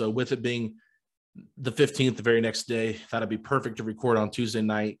out. So with it being the 15th, the very next day, that'd be perfect to record on Tuesday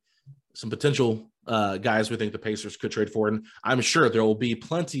night. Some potential guys we think the Pacers could trade for, and I'm sure there will be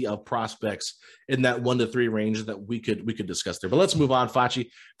plenty of prospects in that 1 to 3 range that we could discuss there. But let's move on,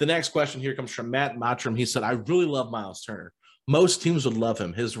 Facci. The next question here comes from Matt Mottram. He said, "I really love Miles Turner. Most teams would love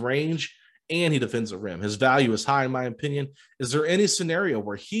him. His range, and he defends the rim. His value is high, in my opinion. Is there any scenario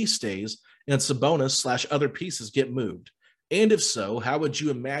where he stays and Sabonis / other pieces get moved? And if so, how would you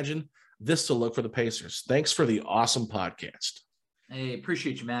imagine this to look for the Pacers? Thanks for the awesome podcast." Hey,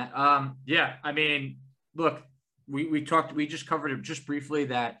 appreciate you, Matt. Yeah, I mean, look, we just covered it just briefly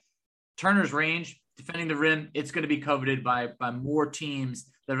that Turner's range, defending the rim, it's going to be coveted by more teams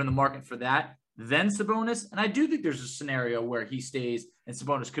that are in the market for that than Sabonis. And I do think there's a scenario where he stays and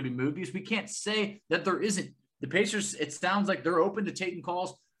Sabonis could be moved, because we can't say that there isn't. The Pacers, it sounds like they're open to taking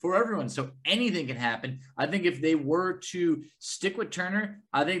calls for everyone. So anything can happen. I think if they were to stick with Turner,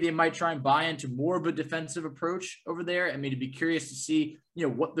 I think they might try and buy into more of a defensive approach over there. I mean, to be curious to see,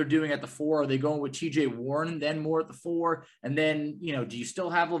 what they're doing at the 4. Are they going with TJ Warren then more at the 4? And then, do you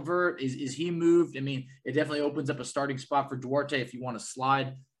still have LeVert? Is he moved? I mean, it definitely opens up a starting spot for Duarte if you want to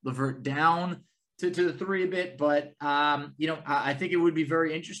slide LeVert down to the 3 a bit. But, I think it would be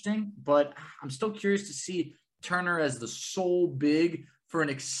very interesting. But I'm still curious to see Turner as the sole big for an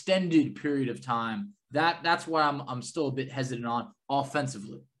extended period of time. That's why I'm still a bit hesitant on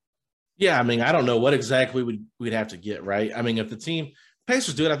offensively. Yeah, I mean, I don't know what exactly we'd have to get, right? I mean, if the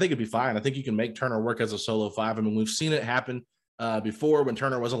Pacers do it, I think it'd be fine. I think you can make Turner work as a solo 5. I mean, we've seen it happen before when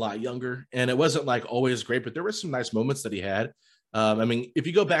Turner was a lot younger, and it wasn't like always great, but there were some nice moments that he had. I mean, if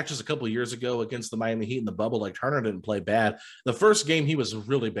you go back just a couple of years ago against the Miami Heat in the bubble, like Turner didn't play bad. The first game, he was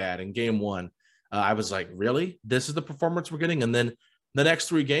really bad in game 1. I was like, really? This is the performance we're getting? And then the next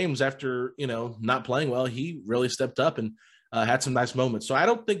 3 games after, not playing well, he really stepped up and had some nice moments. So I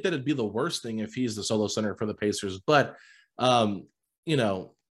don't think that it'd be the worst thing if he's the solo center for the Pacers. But, I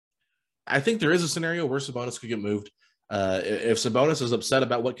think there is a scenario where Sabonis could get moved. If Sabonis is upset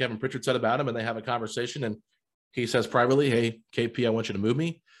about what Kevin Pritchard said about him and they have a conversation and he says privately, "Hey, KP, I want you to move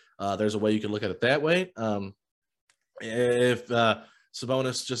me," there's a way you could look at it that way. If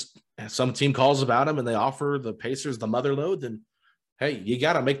Sabonis just some team calls about him and they offer the Pacers the mother load, then hey, you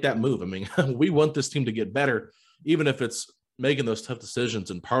got to make that move. I mean, we want this team to get better, even if it's making those tough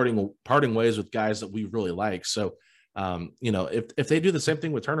decisions and parting ways with guys that we really like. So, if they do the same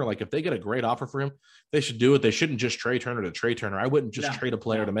thing with Turner, like if they get a great offer for him, they should do it. They shouldn't just trade Turner to trade Turner. I wouldn't just trade a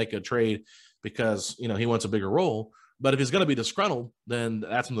player to make a trade because, he wants a bigger role. But if he's going to be disgruntled, then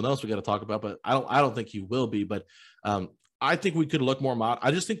that's something else we got to talk about. But I don't think he will be. But I think we could look more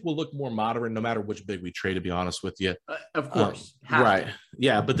I just think we'll look more modern no matter which big we trade, to be honest with you. Of course. Right.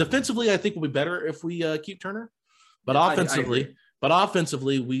 Yeah. But defensively, I think we'll be better if we keep Turner. But offensively,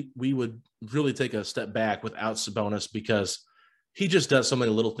 we would really take a step back without Sabonis because he just does so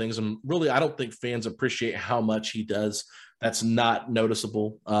many little things. And really, I don't think fans appreciate how much he does. That's not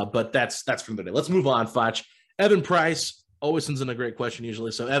noticeable. But that's for the day. Let's move on, Foch. Evan Price always sends in a great question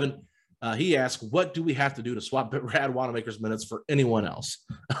usually. So, Evan, he asked, what do we have to do to swap Brad Wanamaker's minutes for anyone else?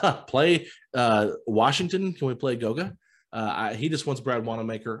 Play Washington? Can we play Goga? He just wants Brad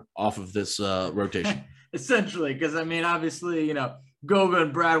Wanamaker off of this rotation. Essentially, because, I mean, obviously, you know, Goga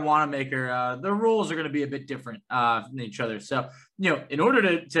and Brad Wanamaker, their roles are going to be a bit different than each other. So, you know, in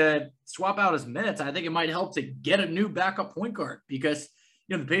order to swap out his minutes, I think it might help to get a new backup point guard because,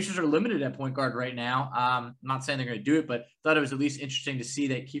 you know, the Pacers are limited at point guard right now. I'm not saying they're going to do it, but thought it was at least interesting to see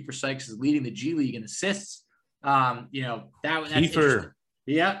that Kiefer Sykes is leading the G League in assists. You know, that's Kiefer.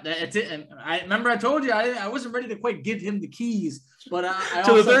 Yeah, that's it. And I remember I told you I wasn't ready to quite give him the keys, but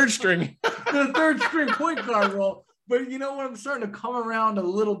the third string, the third string point guard role. But you know what? I'm starting to come around a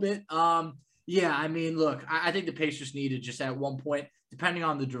little bit. Yeah, I mean, look, I think the Pacers need to just at one point, depending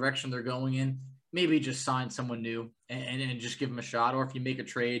on the direction they're going in, maybe just sign someone new and just give them a shot. Or if you make a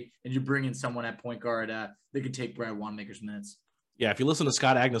trade and you bring in someone at point guard, they could take Brad Wanamaker's minutes. Yeah, if you listen to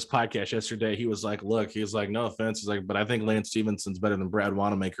Scott Agnes' podcast yesterday, he was like, look, he was like, no offense. He's like, but I think Lance Stevenson's better than Brad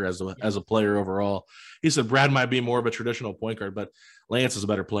Wanamaker as a player overall. He said Brad might be more of a traditional point guard, but Lance is a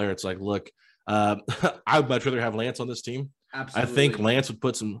better player. It's like, look, I would much rather have Lance on this team. Absolutely. I think Lance would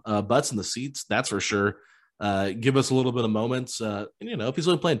put some butts in the seats. That's for sure. Give us a little bit of moments. And, you know, if he's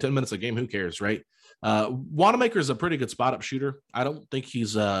only playing 10 minutes a game, who cares, right? Wanamaker is a pretty good spot-up shooter. I don't think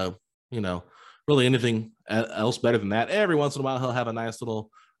he's, you know, really anything else better than that. Every once in a while, he'll have a nice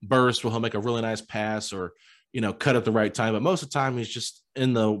little burst where he'll make a really nice pass or, you know, cut at the right time. But most of the time, he's just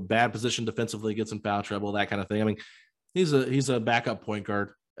in the bad position defensively, gets in foul trouble, that kind of thing. I mean, he's a backup point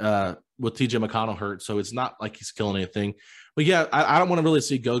guard with TJ McConnell hurt, so it's not like he's killing anything. But yeah, I don't want to really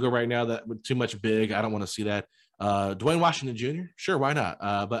see Goga right now. That with too much big, I don't want to see that. Dwayne Washington Jr., sure, why not?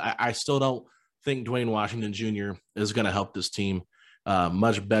 But I still don't think Dwayne Washington Jr. is going to help this team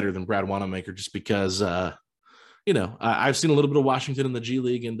much better than Brad Wanamaker, just because you know, I've seen a little bit of Washington in the G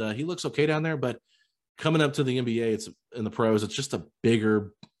League, and he looks okay down there. But coming up to the NBA, it's in the pros. It's just a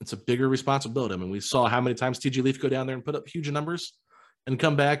bigger responsibility. I mean, we saw how many times TJ Leaf go down there and put up huge numbers and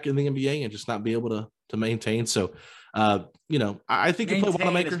come back in the NBA and just not be able to maintain. So, you know, I think you play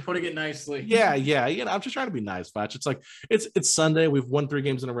Wanamaker. Putting it nicely. Yeah. You know, I'm just trying to be nice, Foch. It's like it's Sunday. We've won 3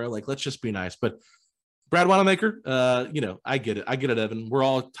 games in a row. Like, let's just be nice. But Brad Wanamaker, you know, I get it, Evan. We're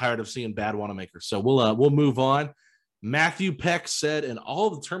all tired of seeing bad Wanamaker. So we'll move on. Matthew Peck said, in all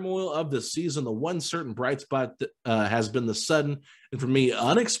the turmoil of the season, the one certain bright spot has been the sudden and, for me,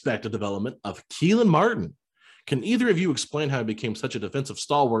 unexpected development of Keelan Martin. Can either of you explain how he became such a defensive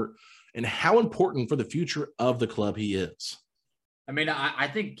stalwart and how important for the future of the club he is? I mean, I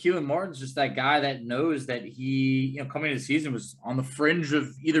think Keelan Martin's just that guy that knows that he, you know, coming into the season was on the fringe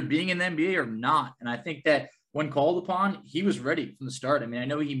of either being in the NBA or not. And I think that when called upon, he was ready from the start. I mean, I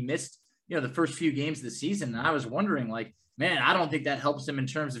know he missed, you know, the first few games of the season. And I was wondering, like, man, I don't think that helps him in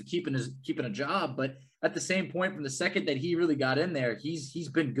terms of keeping a job. But at the same point, from the second that he really got in there, he's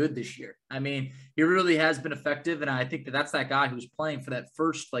been good this year. I mean, he really has been effective. And I think that's that guy who's playing for that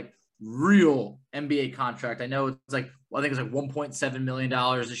first, like, real NBA contract. I know it's like, well, I think it was like $1.7 million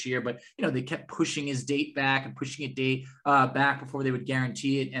this year, but, you know, they kept pushing his date back and pushing a date back before they would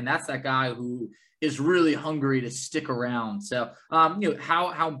guarantee it. And that's that guy who is really hungry to stick around. So, you know,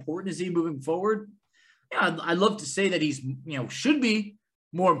 how important is he moving forward? Yeah, I'd love to say that he's, you know, should be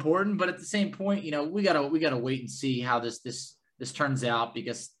more important, but at the same point, you know, we gotta wait and see how this turns out,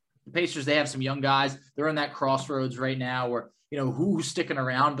 because the Pacers, they have some young guys. They're in that crossroads right now where, you know, who's sticking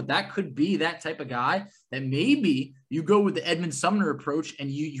around, but that could be that type of guy that maybe you go with the Edmund Sumner approach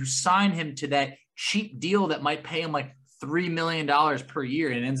and you sign him to that cheap deal that might pay him like $3 million per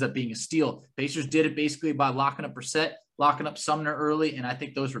year, and it ends up being a steal. Pacers did it basically by locking up Brissett, locking up Sumner early, and I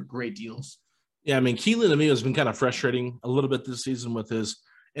think those were great deals. Yeah, I mean, Keelan to me has been kind of frustrating a little bit this season with his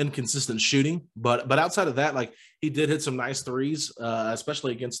inconsistent shooting, but outside of that, like, he did hit some nice threes,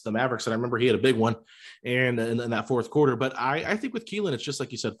 especially against the Mavericks, and I remember he had a big one and in that fourth quarter. But I think with Keelan, it's just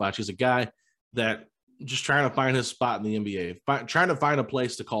like you said, Foch, he's a guy that just trying to find his spot in the NBA, trying to find a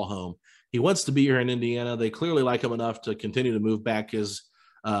place to call home. He wants to be here in Indiana. They clearly like him enough to continue to move back his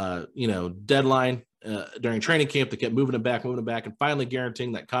you know, deadline during training camp. They kept moving him back, and finally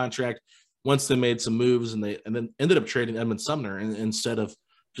guaranteeing that contract once they made some moves, and then ended up trading Edmund Sumner instead of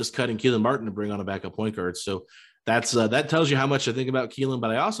just cutting Keelan Martin to bring on a backup point guard. So that tells you how much I think about Keelan,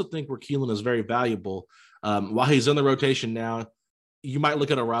 but I also think where Keelan is very valuable. While he's in the rotation now, you might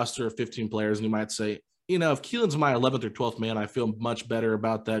look at a roster of 15 players and you might say, if Keelan's my 11th or 12th man, I feel much better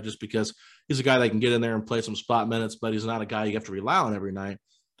about that just because he's a guy that can get in there and play some spot minutes, but he's not a guy you have to rely on every night.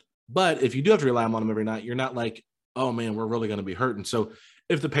 But if you do have to rely on him every night, you're not like, oh man, we're really going to be hurting. So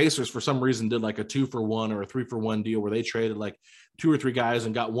if the Pacers for some reason did like a 2-for-1 or a 3-for-1 deal where they traded like 2 or 3 guys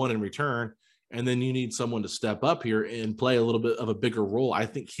and got one in return, and then you need someone to step up here and play a little bit of a bigger role, I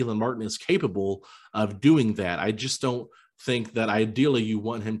think Keelan Martin is capable of doing that. I just don't think that ideally you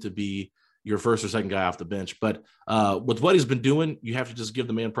want him to be your first or second guy off the bench. But with what he's been doing, you have to just give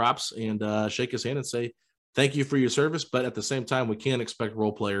the man props and shake his hand and say, thank you for your service. But at the same time, we can't expect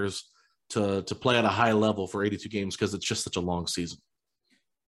role players to play at a high level for 82 games because it's just such a long season.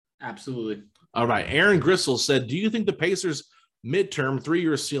 Absolutely. All right. Aaron Gristle said, do you think the Pacers midterm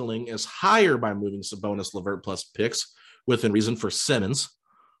 3-year ceiling is higher by moving Sabonis, LeVert plus picks within reason for Simmons,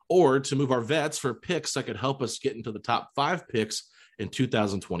 or to move our vets for picks that could help us get into the top 5 picks in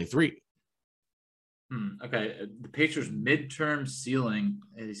 2023? Okay. The Pacers midterm ceiling,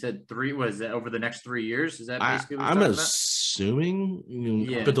 he said 3, was that over the next 3 years? Is that basically what I'm assuming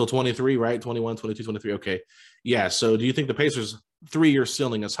up until 23, right? 21, 22, 23. Okay. Yeah. So do you think the Pacers 3-year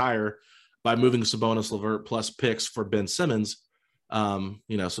ceiling is higher by moving Sabonis, LeVert plus picks for Ben Simmons?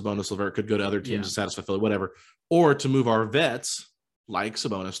 Sabonis, LeVert could go to other teams to satisfy Philly, whatever, or to move our vets like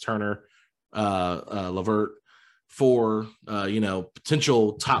Sabonis, Turner, LeVert for,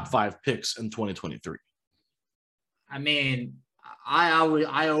 potential top 5 picks in 2023. I mean,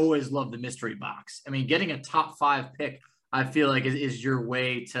 I always love the mystery box. I mean, getting a top 5 pick, I feel like is your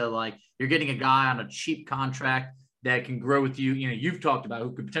way to, like, you're getting a guy on a cheap contract that can grow with you. You've talked about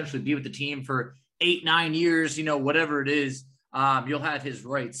who could potentially be with the team for 8-9 years, whatever it is. You'll have his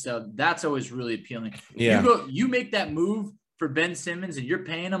rights. So that's always really appealing. Yeah. You make that move for Ben Simmons and you're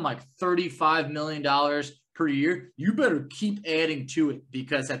paying him like $35 million per year. You better keep adding to it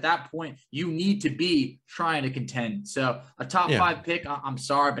because at that point you need to be trying to contend. So a top 5 pick, I'm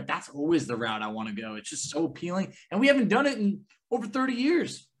sorry, but that's always the route I want to go. It's just so appealing. And we haven't done it in over 30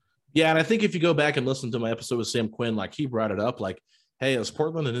 years. Yeah. And I think if you go back and listen to my episode with Sam Quinn, like he brought it up, like, hey, is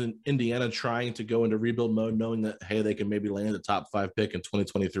Portland and Indiana trying to go into rebuild mode, knowing that, hey, they can maybe land a top 5 pick in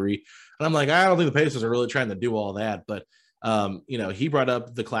 2023? And I'm like, I don't think the Pacers are really trying to do all that. But, he brought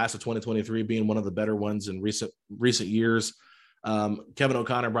up the class of 2023 being one of the better ones in recent years. Kevin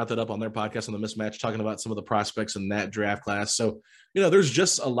O'Connor brought that up on their podcast on The Mismatch, talking about some of the prospects in that draft class. So, there's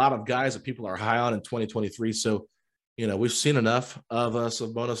just a lot of guys that people are high on in 2023. So, we've seen enough of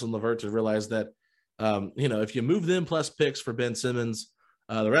Sabonis and LeVert to realize that, if you move them plus picks for Ben Simmons,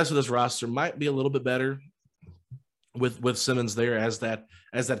 the rest of this roster might be a little bit better with Simmons there as that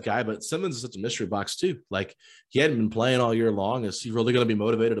guy. But Simmons is such a mystery box too. Like, he hadn't been playing all year long. Is he really going to be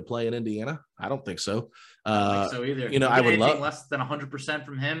motivated to play in Indiana? I don't think so. I don't think so either. I would love less than 100%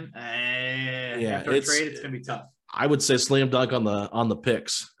 from him. After a trade, it's going to be tough. I would say slam dunk on the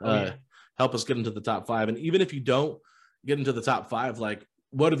picks. Help us get into the top 5. And even if you don't get into the top 5, like,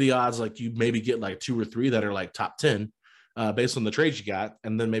 what are the odds like you maybe get like 2 or 3 that are like top 10 based on the trades you got,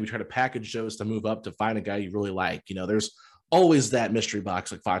 and then maybe try to package those to move up to find a guy you really like. There's always that mystery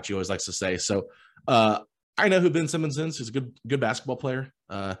box, like Facci always likes to say. So I know who Ben Simmons is. He's a good basketball player,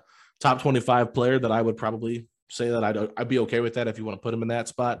 top 25 player that I would probably say that I'd be okay with that if you want to put him in that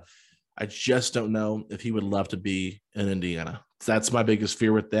spot. I just don't know if he would love to be in Indiana. That's my biggest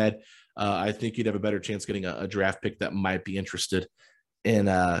fear with that. I think you'd have a better chance getting a draft pick that might be interested in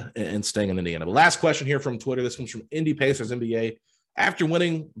staying in Indiana. But last question here from Twitter. This comes from Indy Pacers NBA. After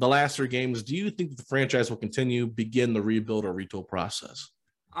winning the last 3 games, do you think that the franchise will begin the rebuild or retool process?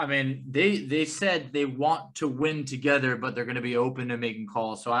 I mean, they said they want to win together, but they're going to be open to making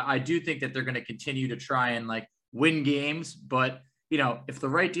calls. So I do think that they're going to continue to try and like win games. But, if the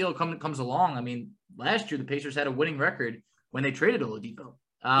right deal comes along, I mean, last year the Pacers had a winning record when they traded Oladipo.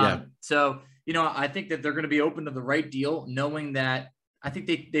 So, I think that they're going to be open to the right deal, knowing that I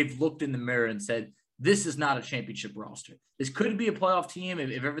think they've looked in the mirror and said, this is not a championship roster. This could be a playoff team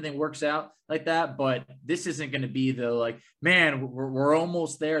if everything works out like that, but this isn't going to be the like, man, we're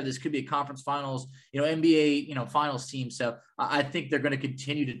almost there. This could be a conference finals, NBA, finals team. So I think they're going to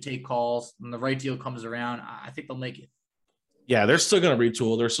continue to take calls when the right deal comes around. I think they'll make it. Yeah, they're still going to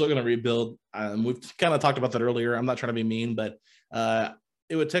retool. They're still going to rebuild. We've kind of talked about that earlier. I'm not trying to be mean, but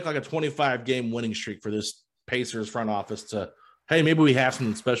it would take like a 25-game winning streak for this Pacers front office to, hey, maybe we have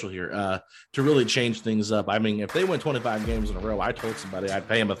something special here to really change things up. I mean, if they win 25 games in a row, I told somebody I'd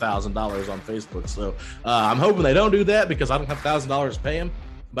pay him $1,000 on Facebook. So I'm hoping they don't do that because I don't have $1,000 to pay him.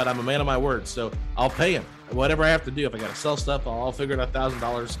 but I'm a man of my word, so I'll pay him. Whatever I have to do, if I got to sell stuff, I'll figure out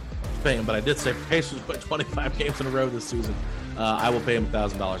 $1,000 to pay him. But I did say Pacers put 25 games in a row this season. I will pay him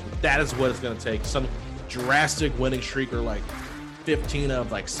 $1,000. But that is what it's going to take. Some drastic winning streak, or like 15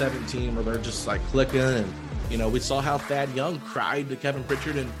 of like 17, where they're just like clicking. And, you know, we saw how Thad Young cried to Kevin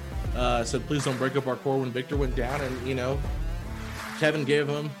Pritchard and said, please don't break up our core when Victor went down. And, you know, Kevin gave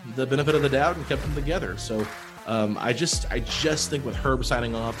him the benefit of the doubt and kept them together. So I just think with Herb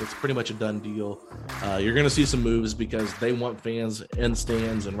signing off, it's pretty much a done deal. You're going to see some moves because they want fans in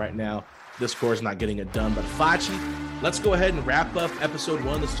stands, and right now this core is not getting it done. But Facci, let's go ahead and wrap up episode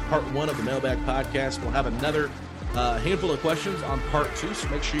 1. This is part 1 of the Mailbag podcast. We'll have another handful of questions on part 2, so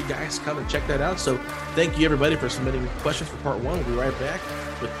make sure you guys come and check that out. So thank you everybody for submitting questions for part 1. We'll be right back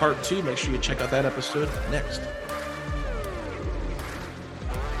with part 2. Make sure you check out that episode next.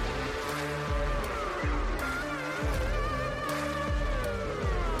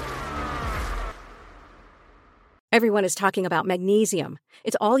 Everyone is talking about magnesium.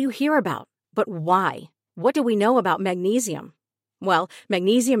 It's all you hear about. But why? What do we know about magnesium? Well,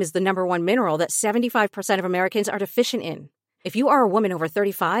 magnesium is the #1 mineral that 75% of Americans are deficient in. If you are a woman over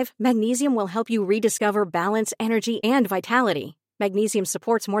 35, magnesium will help you rediscover balance, energy, and vitality. Magnesium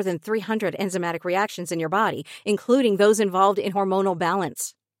supports more than 300 enzymatic reactions in your body, including those involved in hormonal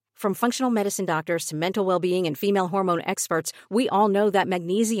balance. From functional medicine doctors to mental well-being and female hormone experts, we all know that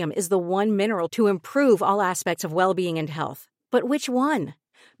magnesium is the one mineral to improve all aspects of well-being and health. But which one?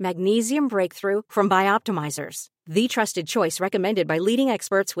 Magnesium Breakthrough from Bioptimizers, the trusted choice recommended by leading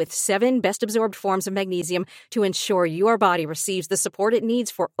experts with 7 best-absorbed forms of magnesium to ensure your body receives the support it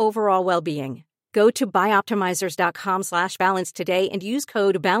needs for overall well-being. Go to bioptimizers.com/balance today and use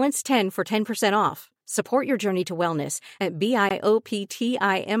code BALANCE10 for 10% off. Support your journey to wellness at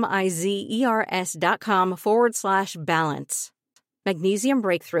bioptimizers.com/balance. Magnesium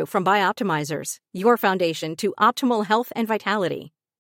Breakthrough from Bioptimizers, your foundation to optimal health and vitality.